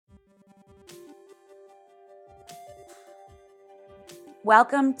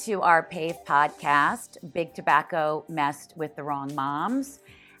Welcome to our PAVE podcast, Big Tobacco Messed with the Wrong Moms.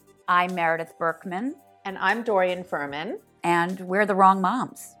 I'm Meredith Berkman. And I'm Dorian Furman. And we're the wrong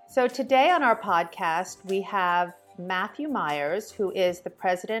moms. So today on our podcast, we have Matthew Myers, who is the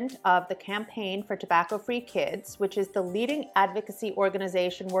president of the Campaign for Tobacco-Free Kids, which is the leading advocacy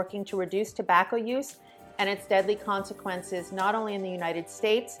organization working to reduce tobacco use and its deadly consequences, not only in the United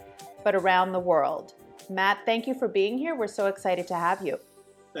States, but around the world. Matt, thank you for being here. We're so excited to have you.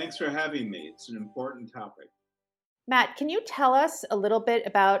 Thanks for having me. It's an important topic. Matt, can you tell us a little bit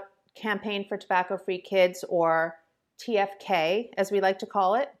about Campaign for Tobacco-Free Kids, or TFK, as we like to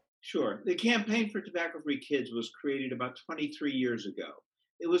call it? Sure. The Campaign for Tobacco-Free Kids was created about 23 years ago.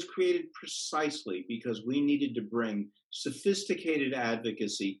 It was created precisely because we needed to bring sophisticated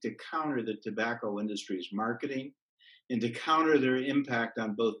advocacy to counter the tobacco industry's marketing and to counter their impact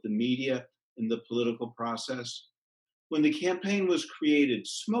on both the media and the political process. When the campaign was created,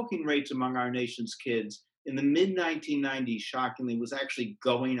 smoking rates among our nation's kids in the mid-1990s, shockingly, was actually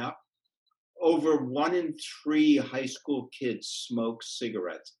going up. Over 1 in 3 high school kids smoked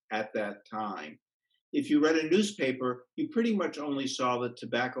cigarettes at that time. If you read a newspaper, you pretty much only saw the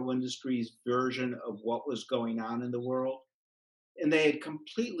tobacco industry's version of what was going on in the world. And they had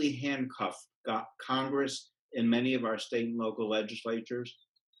completely handcuffed Congress and many of our state and local legislatures.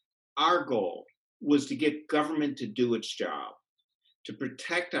 Our goal was to get government to do its job, to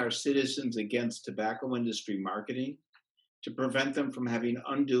protect our citizens against tobacco industry marketing, to prevent them from having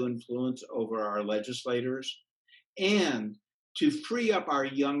undue influence over our legislators, and to free up our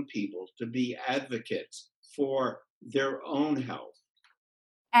young people to be advocates for their own health.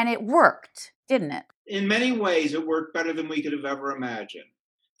 And it worked, didn't it? In many ways, it worked better than we could have ever imagined.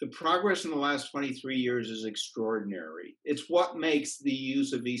 The progress in the last 23 years is extraordinary. It's what makes the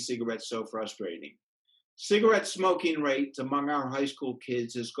use of e-cigarettes so frustrating. Cigarette smoking rates among our high school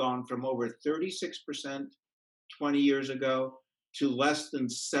kids has gone from over 36% 20 years ago to less than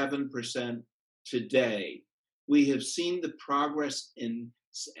 7% today. We have seen the progress in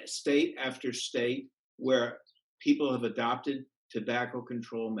state after state where people have adopted tobacco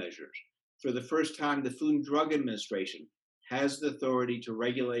control measures. For the first time, the Food and Drug Administration has the authority to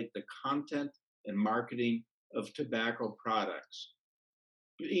regulate the content and marketing of tobacco products.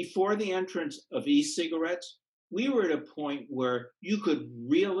 Before the entrance of e-cigarettes, we were at a point where you could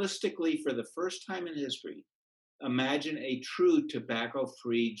realistically, for the first time in history, imagine a true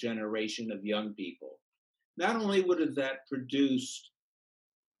tobacco-free generation of young people. Not only would have that produced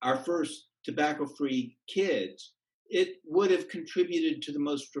our first tobacco-free kids, it would have contributed to the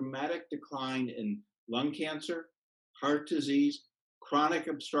most dramatic decline in lung cancer, heart disease, chronic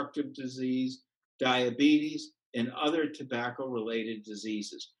obstructive disease, diabetes, and other tobacco-related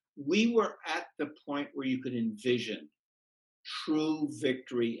diseases. We were at the point where you could envision true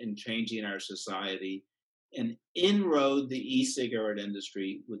victory in changing our society, and inroad the e-cigarette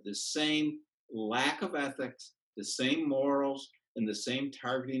industry with the same lack of ethics, the same morals, and the same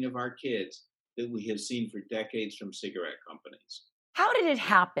targeting of our kids that we have seen for decades from cigarette companies. How did it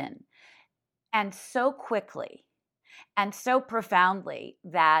happen? And so quickly and so profoundly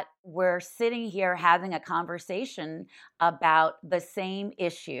that we're sitting here having a conversation about the same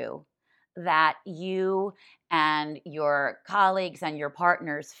issue that you and your colleagues and your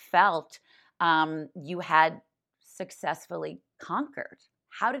partners felt you had successfully conquered.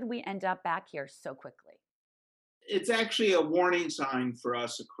 How did we end up back here so quickly? It's actually a warning sign for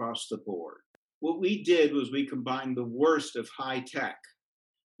us across the board. What we did was we combined the worst of high tech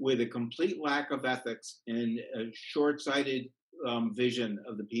with a complete lack of ethics and a short-sighted vision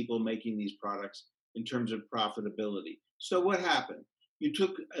of the people making these products in terms of profitability. So what happened? You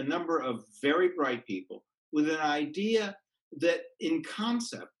took a number of very bright people with an idea that in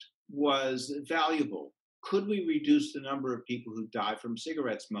concept was valuable. Could we reduce the number of people who die from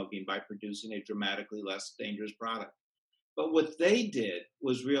cigarette smoking by producing a dramatically less dangerous product? But what they did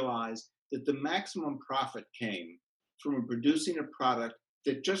was realize that the maximum profit came from producing a product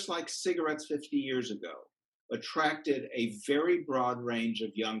that, just like cigarettes 50 years ago, attracted a very broad range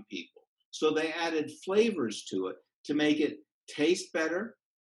of young people. So they added flavors to it to make it taste better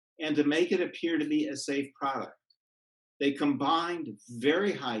and to make it appear to be a safe product. They combined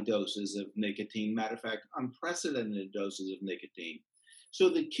very high doses of nicotine, matter of fact, unprecedented doses of nicotine. So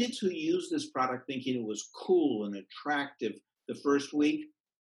the kids who used this product thinking it was cool and attractive the first week,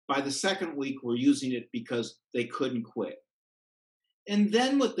 by the second week were using it because they couldn't quit. And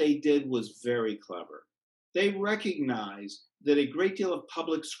then what they did was very clever. They recognized that a great deal of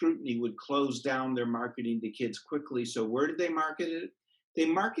public scrutiny would close down their marketing to kids quickly. So where did they market it? They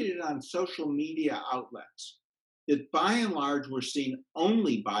marketed it on social media outlets. that by and large were seen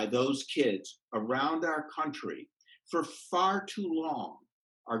only by those kids around our country for far too long.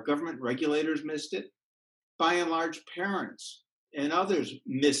 Our government regulators missed it. By and large, parents and others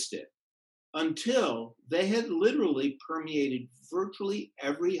missed it until they had literally permeated virtually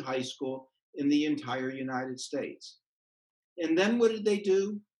every high school in the entire United States. And then what did they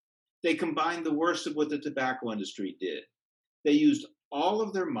do? They combined the worst of what the tobacco industry did. They used all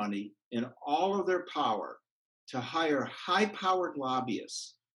of their money and all of their power to hire high-powered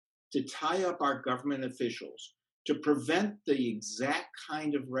lobbyists to tie up our government officials to prevent the exact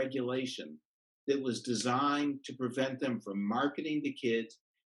kind of regulation that was designed to prevent them from marketing to kids.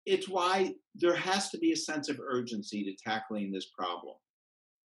 It's why there has to be a sense of urgency to tackling this problem.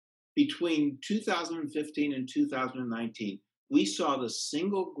 Between 2015 and 2019, we saw the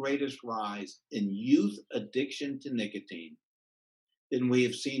single greatest rise in youth addiction to nicotine than we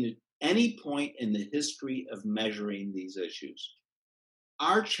have seen at any point in the history of measuring these issues.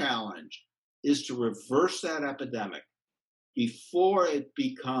 Our challenge is to reverse that epidemic before it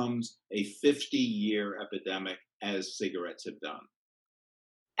becomes a 50-year epidemic, as cigarettes have done.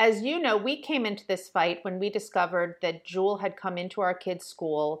 As you know, we came into this fight when we discovered that Juul had come into our kids'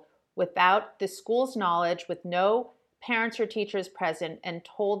 school without the school's knowledge, with no parents or teachers present, and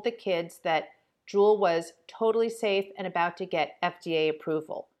told the kids that Juul was totally safe and about to get FDA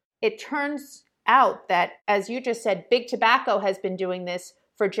approval. It turns out that, as you just said, Big Tobacco has been doing this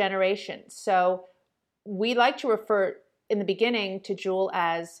for generations. So we like to refer in the beginning to Juul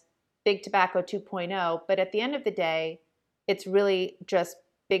as Big Tobacco 2.0, but at the end of the day, it's really just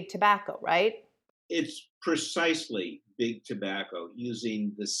Big Tobacco, right? It's precisely Big Tobacco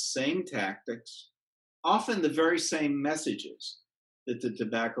using the same tactics, often the very same messages that the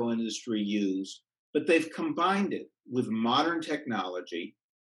tobacco industry used, but they've combined it with modern technology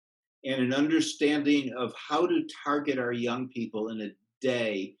and an understanding of how to target our young people in a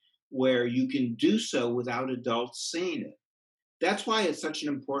day where you can do so without adults seeing it. That's why it's such an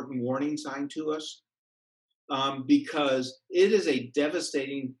important warning sign to us, because it is a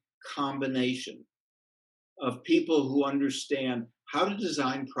devastating combination of people who understand how to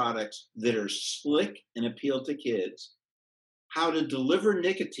design products that are slick and appeal to kids, how to deliver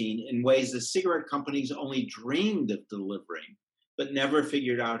nicotine in ways that cigarette companies only dreamed of delivering, but never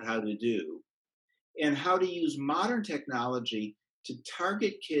figured out how to do, and how to use modern technology to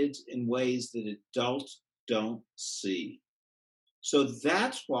target kids in ways that adults don't see. So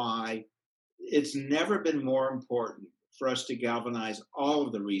that's why it's never been more important for us to galvanize all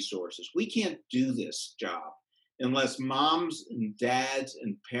of the resources. We can't do this job unless moms and dads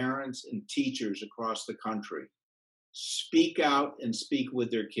and parents and teachers across the country speak out and speak with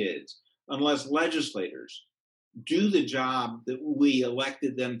their kids, unless legislators do the job that we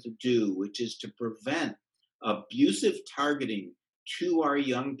elected them to do, which is to prevent abusive targeting to our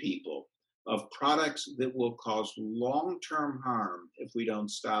young people of products that will cause long-term harm if we don't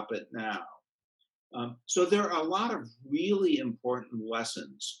stop it now. So there are a lot of really important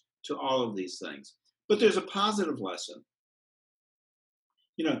lessons to all of these things. But there's a positive lesson.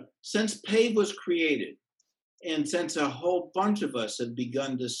 You know, since PAVE was created, and since a whole bunch of us have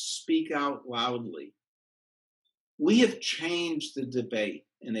begun to speak out loudly, we have changed the debate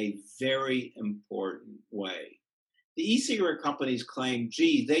in a very important way. The e-cigarette companies claim,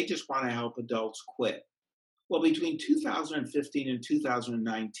 gee, they just want to help adults quit. Well, between 2015 and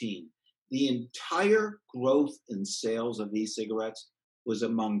 2019, the entire growth in sales of e-cigarettes was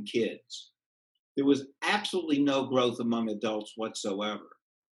among kids. There was absolutely no growth among adults whatsoever.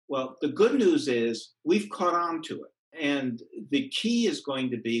 Well, the good news is we've caught on to it. And the key is going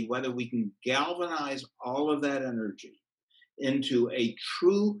to be whether we can galvanize all of that energy into a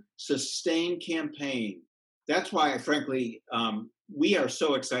true sustained campaign. That's why, frankly, we are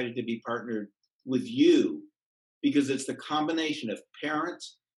so excited to be partnered with you, because it's the combination of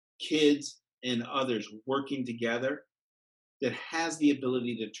parents, kids, and others working together that has the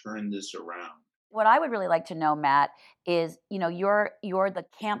ability to turn this around. What I would really like to know, Matt, is, you know, you're the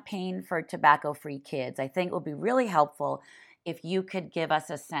campaign for tobacco-free kids. I think it would be really helpful if you could give us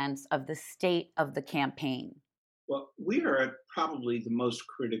a sense of the state of the campaign. Well, we are at probably the most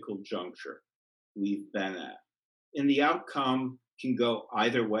critical juncture we've been at. And the outcome can go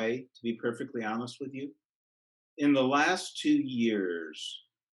either way, to be perfectly honest with you. In the last 2 years,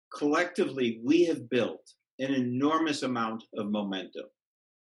 collectively, we have built an enormous amount of momentum.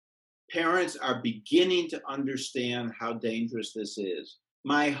 Parents are beginning to understand how dangerous this is.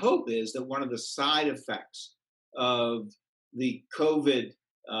 My hope is that one of the side effects of the COVID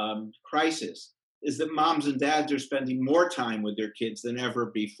crisis is that moms and dads are spending more time with their kids than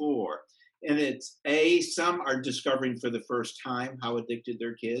ever before. And it's some are discovering for the first time how addicted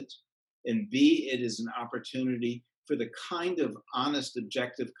their kids. And B, it is an opportunity for the kind of honest,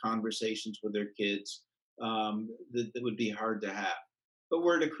 objective conversations with their kids that would be hard to have. But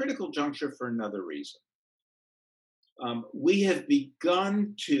we're at a critical juncture for another reason. We have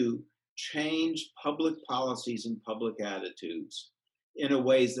begun to change public policies and public attitudes in a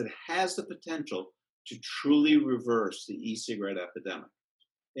ways that has the potential to truly reverse the e-cigarette epidemic.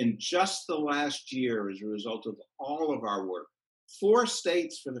 In just the last year, as a result of all of our work, 4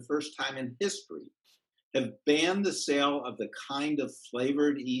 states for the first time in history have banned the sale of the kind of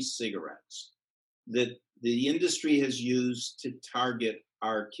flavored e-cigarettes that the industry has used to target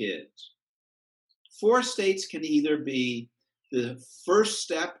our kids. 4 states can either be the first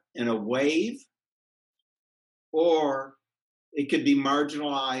step in a wave, or it could be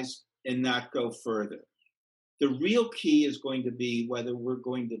marginalized and not go further. The real key is going to be whether we're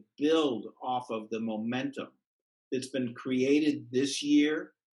going to build off of the momentum that's been created this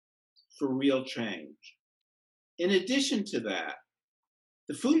year for real change. In addition to that,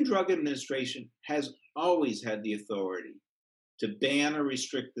 the Food and Drug Administration has always had the authority to ban or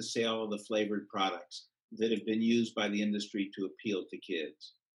restrict the sale of the flavored products that have been used by the industry to appeal to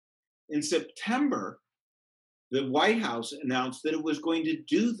kids. In September, the White House announced that it was going to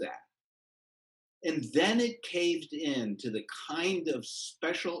do that. And then it caved in to the kind of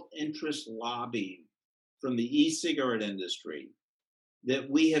special interest lobbying from the e-cigarette industry that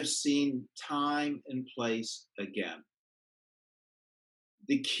we have seen time and place again.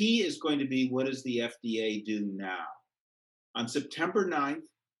 The key is going to be, what does the FDA do now? On September 9th,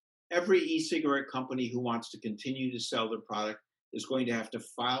 every e-cigarette company who wants to continue to sell their product is going to have to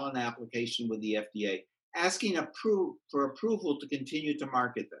file an application with the FDA asking for approval to continue to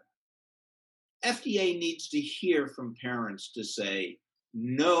market them. FDA needs to hear from parents to say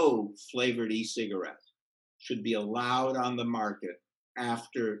no flavored e-cigarette should be allowed on the market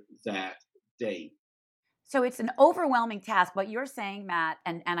after that date. So it's an overwhelming task. What you're saying, Matt,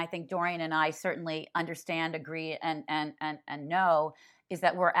 and I think Dorian and I certainly understand, agree, and know, is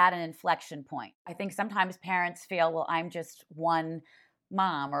that we're at an inflection point. I think sometimes parents feel, well, I'm just one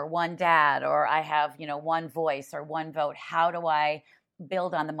mom or one dad, or I have, one voice or one vote. How do I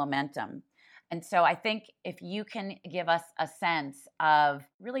build on the momentum? And so I think if you can give us a sense of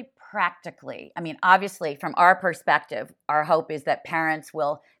really practically, obviously from our perspective, our hope is that parents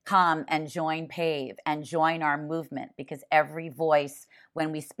will come and join PAVE and join our movement, because every voice,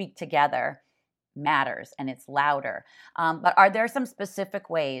 when we speak together, matters and it's louder. But are there some specific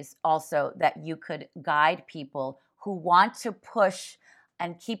ways also that you could guide people who want to push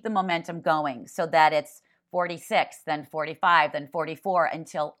and keep the momentum going so that it's 46, then 45, then 44,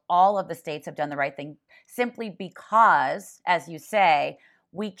 until all of the states have done the right thing, simply because, as you say,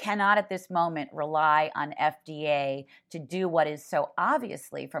 we cannot at this moment rely on FDA to do what is so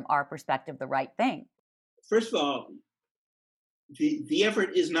obviously, from our perspective, the right thing? First of all, the effort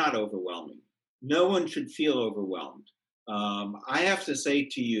is not overwhelming. No one should feel overwhelmed. I have to say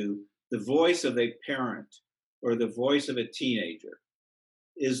to you, the voice of a parent or the voice of a teenager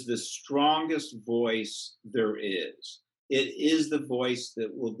is the strongest voice there is. It is the voice that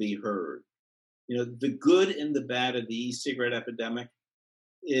will be heard. The good and the bad of the e-cigarette epidemic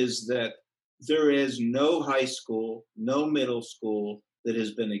is that there is no high school, no middle school that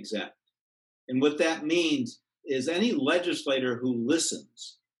has been exempt. And what that means is any legislator who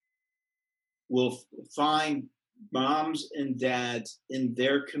listens will find moms and dads in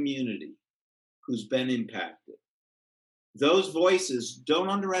their community who's been impacted. Those voices, don't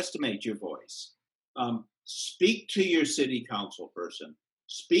underestimate your voice. Speak to your city council person,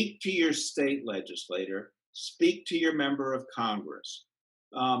 speak to your state legislator, speak to your member of Congress.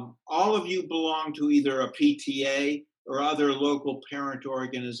 All of you belong to either a PTA or other local parent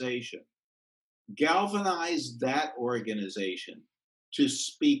organization. Galvanize that organization to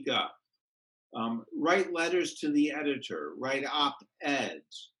speak up. Write letters to the editor, write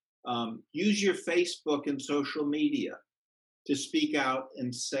op-eds, use your Facebook and social media to speak out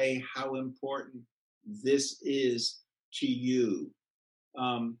and say how important this is to you.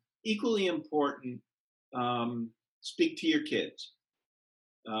 Equally important, speak to your kids.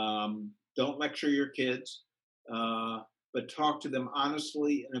 Don't lecture your kids, but talk to them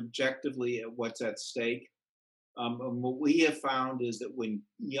honestly and objectively at what's at stake. And what we have found is that when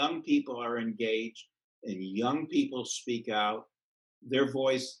young people are engaged and young people speak out, their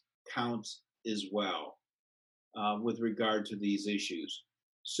voice counts as well with regard to these issues.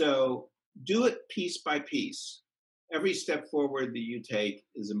 So do it piece by piece. Every step forward that you take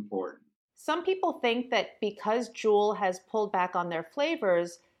is important. Some people think that because Juul has pulled back on their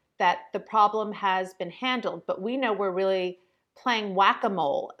flavors, that the problem has been handled, but we know we're really playing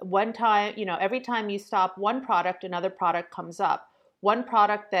whack-a-mole. One time, every time you stop one product, another product comes up. One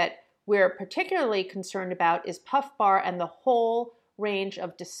product that we're particularly concerned about is Puff Bar and the whole range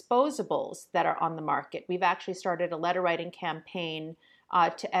of disposables that are on the market. We've actually started a letter writing campaign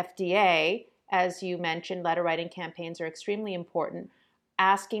to FDA. As you mentioned, letter writing campaigns are extremely important,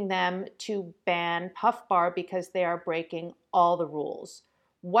 asking them to ban Puff Bar because they are breaking all the rules.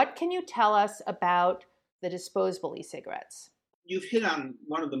 What can you tell us about the disposable e-cigarettes? You've hit on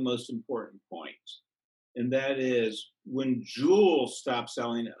one of the most important points, and that is when Juul stopped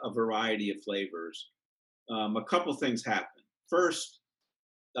selling a variety of flavors, a couple things happened. First,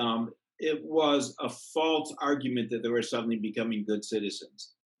 it was a false argument that they were suddenly becoming good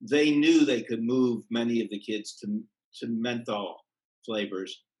citizens. They knew they could move many of the kids to menthol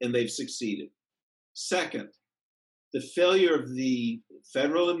flavors, and they've succeeded. Second, the failure of the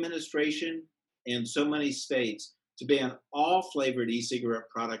federal administration and so many states to ban all flavored e-cigarette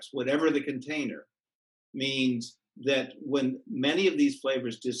products, whatever the container, means that when many of these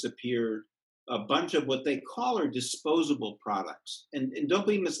flavors disappeared, a bunch of what they call are disposable products. And don't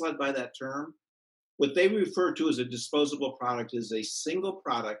be misled by that term. What they refer to as a disposable product is a single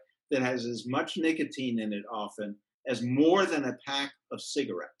product that has as much nicotine in it often as more than a pack of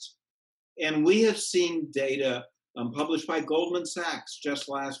cigarettes. And we have seen data published by Goldman Sachs just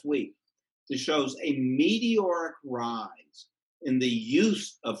last week that shows a meteoric rise in the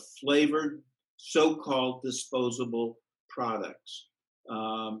use of flavored so-called disposable products.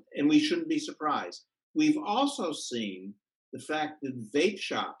 And we shouldn't be surprised. We've also seen the fact that vape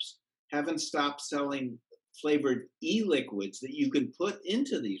shops haven't stopped selling flavored e-liquids that you can put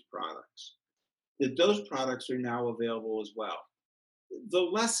into these products, that those products are now available as well. The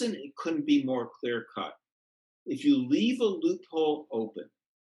lesson couldn't be more clear-cut. If you leave a loophole open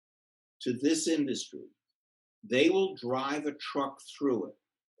to this industry, they will drive a truck through it.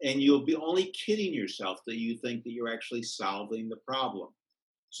 And you'll be only kidding yourself that you think that you're actually solving the problem.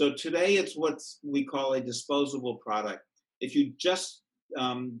 So today it's what we call a disposable product. If you just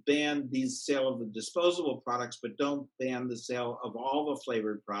ban the sale of the disposable products, but don't ban the sale of all the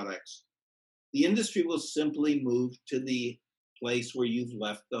flavored products, the industry will simply move to the place where you've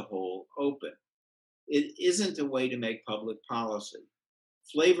left the hole open. It isn't a way to make public policy.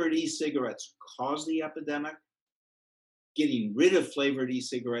 Flavored e-cigarettes cause the epidemic. Getting rid of flavored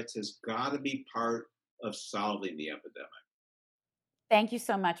e-cigarettes has got to be part of solving the epidemic. Thank you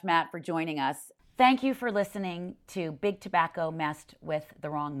so much, Matt, for joining us. Thank you for listening to Big Tobacco Messed with the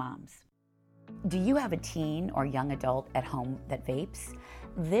Wrong Moms. Do you have a teen or young adult at home that vapes?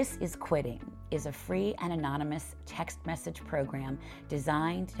 This Is Quitting is a free and anonymous text message program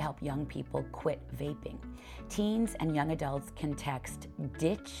designed to help young people quit vaping. Teens and young adults can text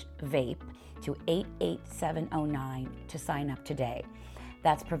Ditch Vape to 88709 to sign up today.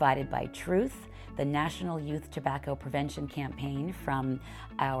 That's provided by Truth, the National Youth Tobacco Prevention Campaign, from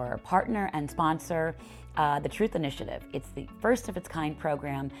our partner and sponsor, the Truth Initiative. It's the first of its kind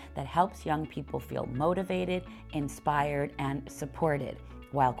program that helps young people feel motivated, inspired, and supported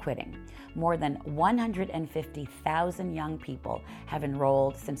while quitting. More than 150,000 young people have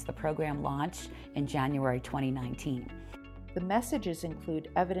enrolled since the program launched in January 2019. The messages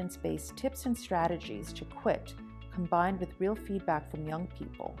include evidence-based tips and strategies to quit, combined with real feedback from young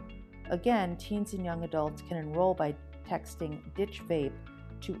people. Again, teens and young adults can enroll by texting Ditch Vape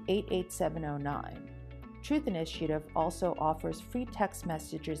to 88709. Truth Initiative also offers free text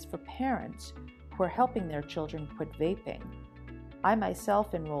messages for parents who are helping their children quit vaping. I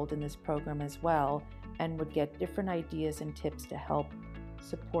myself enrolled in this program as well and would get different ideas and tips to help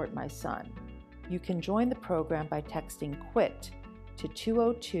support my son. You can join the program by texting QUIT to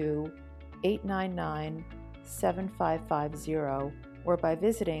 202-899-7550 or by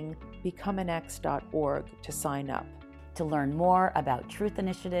visiting becomeanx.org to sign up. To learn more about Truth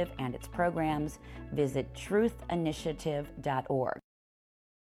Initiative and its programs, visit truthinitiative.org.